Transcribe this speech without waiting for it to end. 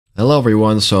Hello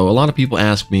everyone, so a lot of people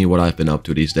ask me what I've been up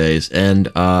to these days, and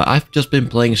I've just been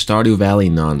playing Stardew Valley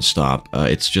non-stop.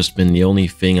 It's just been the only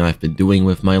thing I've been doing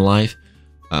with my life.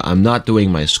 I'm not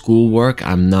doing my schoolwork,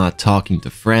 I'm not talking to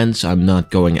friends, I'm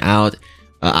not going out.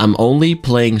 I'm only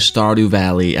playing Stardew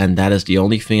Valley, and that is the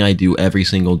only thing I do every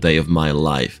single day of my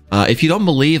life. If you don't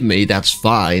believe me, that's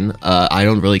fine. I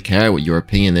don't really care what your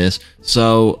opinion is.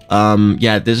 So,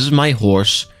 yeah, this is my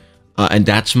horse, and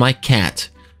that's my cat.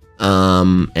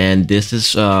 And this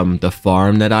is, the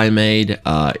farm that I made.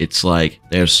 It's like,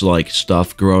 there's like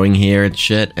stuff growing here and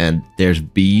shit, and there's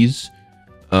bees,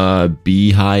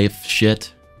 beehive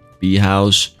shit, bee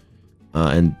house,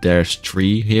 and there's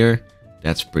tree here.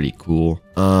 That's pretty cool.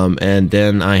 And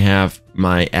then I have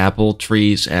my apple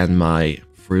trees and my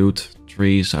fruit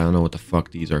trees. I don't know what the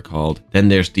fuck these are called. Then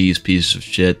there's these pieces of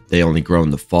shit. They only grow in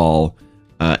the fall.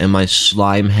 And my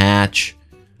slime hatch.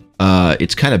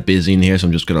 It's kind of busy in here, so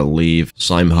I'm just gonna leave.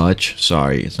 Slime hutch.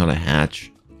 Sorry, it's not a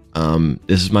hatch.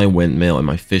 This is my windmill and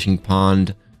my fishing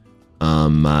pond.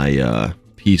 My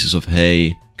pieces of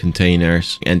hay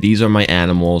containers. And these are my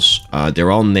animals.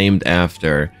 They're all named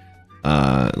after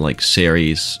like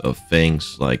series of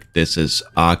things. Like this is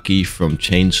Aki from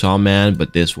Chainsaw Man,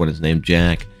 but this one is named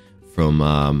Jack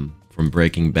from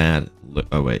Breaking Bad.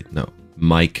 Oh wait, no,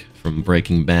 Mike from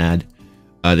Breaking Bad.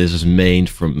 This is Maine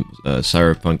from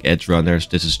Cyberpunk Edge Runners.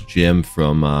 This is Jim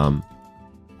from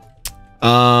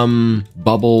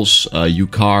Bubbles,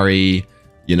 Yukari,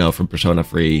 you know, from Persona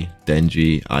 3,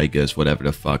 Denji, I guess, whatever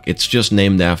the fuck. It's just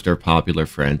named after popular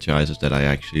franchises that I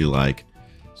actually like.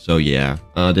 So yeah,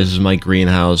 this is my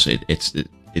greenhouse. It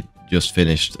just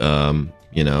finished,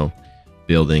 you know,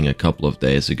 building a couple of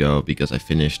days ago because I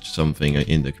finished something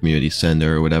in the community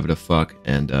center or whatever the fuck.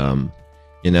 And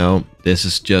you know, this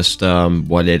is just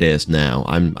what it is now.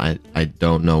 I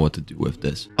don't know what to do with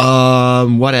this.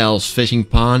 What else? Fishing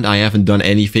pond. I haven't done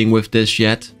anything with this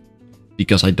yet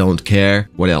because I don't care.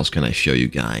 What else can I show you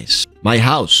guys? My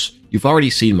house. You've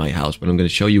already seen my house, but I'm going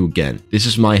to show you again. This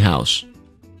is my house.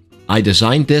 I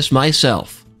designed this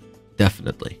myself,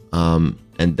 definitely. And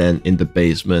then in the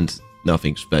basement,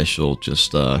 nothing special,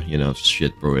 just, you know,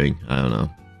 shit brewing. I don't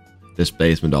know. This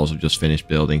basement also just finished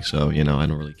building, so, you know, I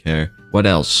don't really care. What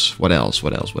else? What else?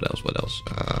 What else? What else? What else?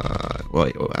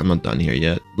 Wait, I'm not done here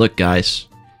yet. Look, guys,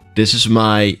 this is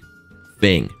my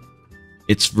thing.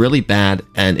 It's really bad,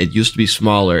 and it used to be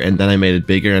smaller, and then I made it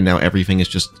bigger, and now everything is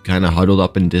just kind of huddled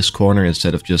up in this corner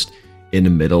instead of just in the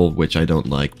middle, which I don't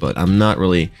like, but I'm not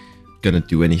really gonna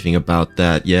do anything about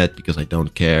that yet because I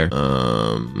don't care.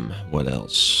 What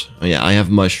else? Oh yeah, I have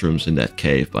mushrooms in that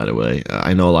cave, by the way.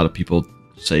 I know a lot of people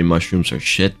say mushrooms are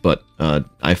shit, but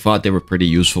I thought they were pretty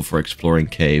useful for exploring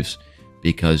caves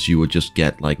because you would just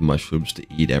get like mushrooms to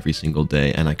eat every single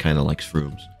day, and I kind of like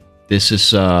shrooms. This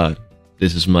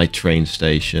is my train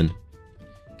station.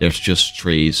 There's just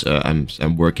trees.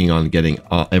 I'm working on getting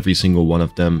every single one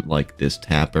of them, like this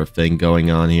tapper thing going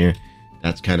on here.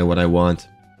 That's kind of what I want.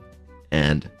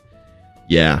 And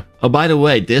yeah. Oh, by the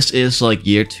way, this is like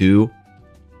year 2.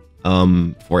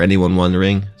 For anyone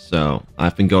wondering. So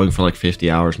I've been going for like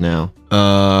 50 hours now.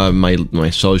 My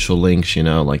social links, you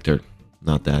know, like they're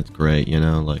not that great, you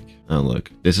know, like, oh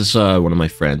look, this is one of my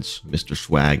friends, Mr.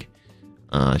 Swag.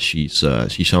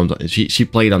 She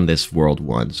played on this world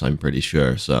once, I'm pretty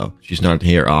sure, so she's not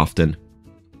here often,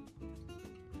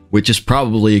 which is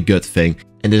probably a good thing.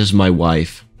 And this is my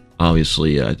wife,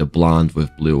 obviously, the blonde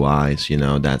with blue eyes, you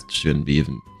know, that shouldn't be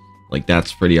even, like,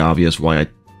 that's pretty obvious why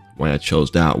I chose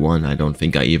that one. I don't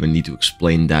think I even need to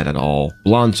explain that at all.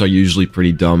 Blondes are usually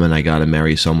pretty dumb, and I gotta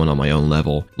marry someone on my own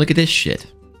level. Look at this shit.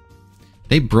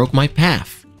 They broke my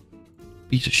path.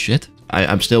 Piece of shit.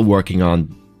 I'm still working on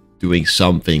doing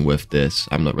something with this.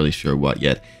 I'm not really sure what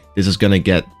yet. This is gonna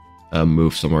get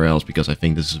moved somewhere else because I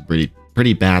think this is a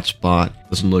pretty bad spot.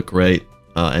 Doesn't look great.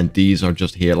 And these are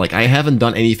just here. Like, I haven't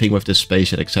done anything with this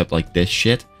space yet except like this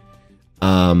shit.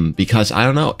 Because I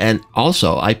don't know. And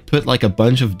also, I put like a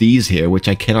bunch of these here, which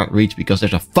I cannot reach because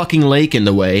there's a fucking lake in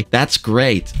the way. That's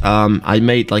great. I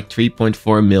made like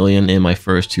 3.4 million in my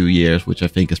first 2 years, which I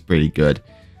think is pretty good.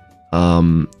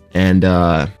 Yeah,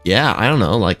 I don't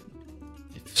know, like,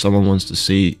 if someone wants to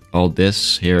see all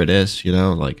this, here it is, you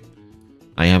know, like,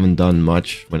 I haven't done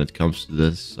much when it comes to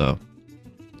this, so,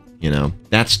 you know,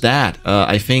 that's that.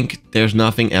 I think there's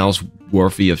nothing else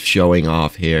worthy of showing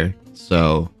off here,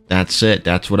 so that's it.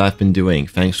 That's what I've been doing.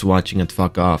 Thanks for watching, and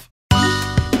fuck off.